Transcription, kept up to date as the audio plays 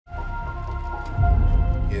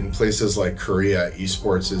In places like Korea,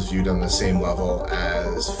 esports is viewed on the same level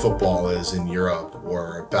as football is in Europe,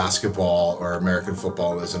 or basketball or American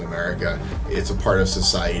football is in America. It's a part of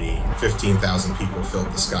society. 15,000 people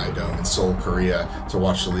filled the Sky Dome in Seoul, Korea to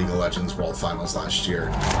watch the League of Legends World Finals last year.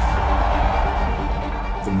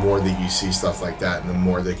 The more that you see stuff like that and the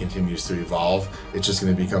more that continues to evolve, it's just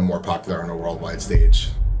going to become more popular on a worldwide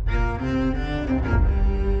stage. I'm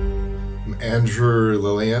Andrew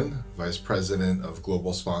Lillian, Vice President of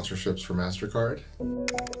Global Sponsorships for Mastercard.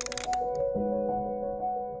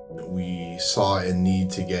 We saw a need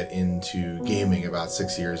to get into gaming about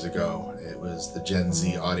 6 years ago. It was the Gen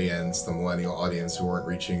Z audience, the millennial audience who weren't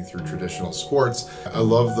reaching through traditional sports. I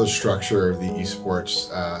love the structure of the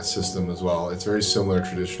esports system as well. It's very similar to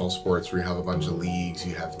traditional sports where you have a bunch of leagues,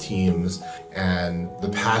 you have teams, and the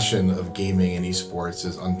passion of gaming and esports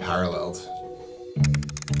is unparalleled.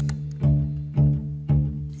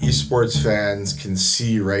 Esports fans can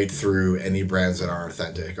see right through any brands that aren't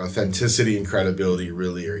authentic. Authenticity and credibility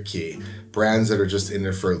really are key. Brands that are just in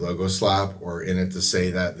it for a logo slap or in it to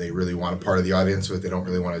say that they really want a part of the audience but they don't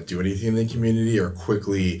really want to do anything in the community are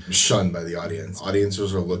quickly shunned by the audience.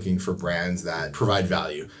 Audiences are looking for brands that provide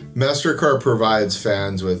value. Mastercard provides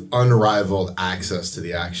fans with unrivaled access to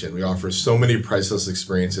the action. We offer so many priceless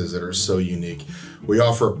experiences that are so unique. We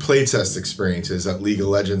offer playtest experiences at League of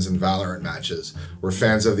Legends and Valorant matches, where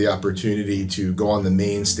fans have the opportunity to go on the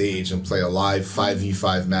main stage and play a live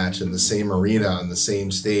 5v5 match in the same arena on the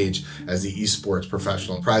same stage as the esports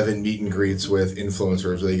professional. Private meet and greets with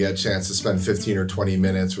influencers where they get a chance to spend 15 or 20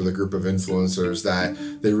 minutes with a group of influencers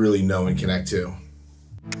that they really know and connect to.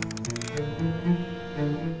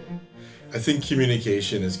 I think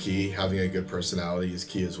communication is key. Having a good personality is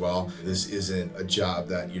key as well. This isn't a job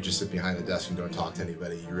that you just sit behind a desk and don't talk to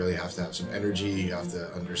anybody. You really have to have some energy. You have to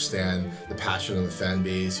understand the passion of the fan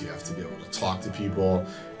base. You have to be able to talk to people,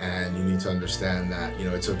 and you need to understand that, you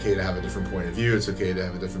know, it's okay to have a different point of view. It's okay to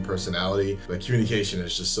have a different personality, but communication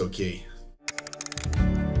is just so key.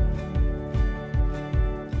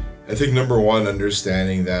 I think number one,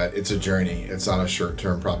 understanding that it's a journey. It's not a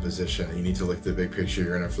short-term proposition. You need to look at the big picture.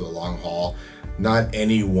 You're in it for the long haul. Not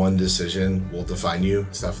any one decision will define you.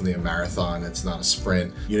 It's definitely a marathon. It's not a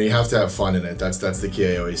sprint. You know, you have to have fun in it. That's the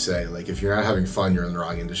key I always say. Like, if you're not having fun, you're in the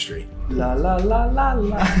wrong industry. La la la la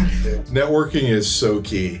la. Networking is so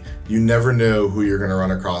key. You never know who you're gonna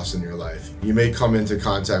run across in your life. You may come into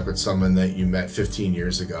contact with someone that you met 15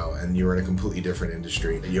 years ago and you were in a completely different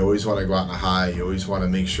industry. You always wanna go out on a high. You always wanna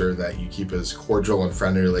make sure that you keep as cordial and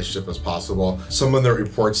friendly relationship as possible. Someone that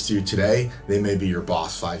reports to you today, they may be your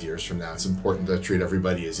boss 5 years from now. It's important to treat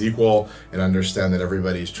everybody as equal and understand that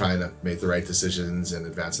everybody's trying to make the right decisions and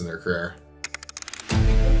advance in their career.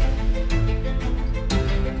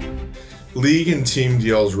 League and team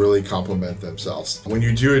deals really complement themselves. When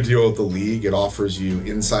you do a deal with the league, it offers you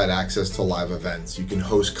inside access to live events. You can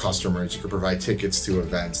host customers, you can provide tickets to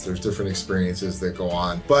events. There's different experiences that go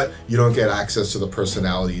on, but you don't get access to the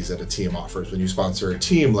personalities that a team offers. When you sponsor a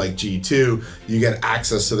team like G2, you get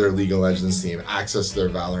access to their League of Legends team, access to their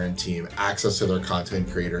Valorant team, access to their content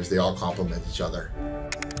creators. They all complement each other.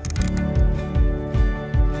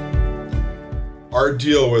 Our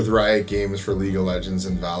deal with Riot Games for League of Legends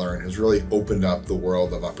and Valorant has really opened up the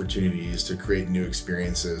world of opportunities to create new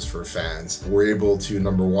experiences for fans. We're able to,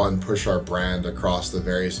 number one, push our brand across the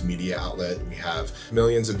various media outlets. We have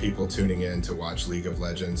millions of people tuning in to watch League of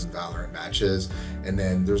Legends and Valorant matches. And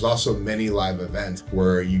then there's also many live events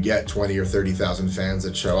where you get 20 or 30,000 fans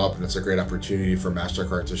that show up, and it's a great opportunity for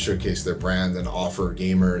Mastercard to showcase their brand and offer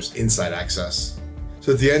gamers inside access.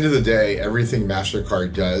 So at the end of the day, everything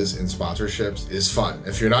Mastercard does in sponsorships is fun.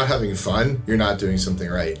 If you're not having fun, you're not doing something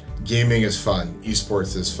right. Gaming is fun,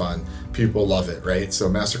 esports is fun, people love it, right? So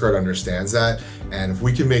Mastercard understands that, and if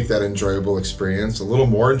we can make that enjoyable experience a little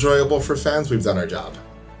more enjoyable for fans, we've done our job.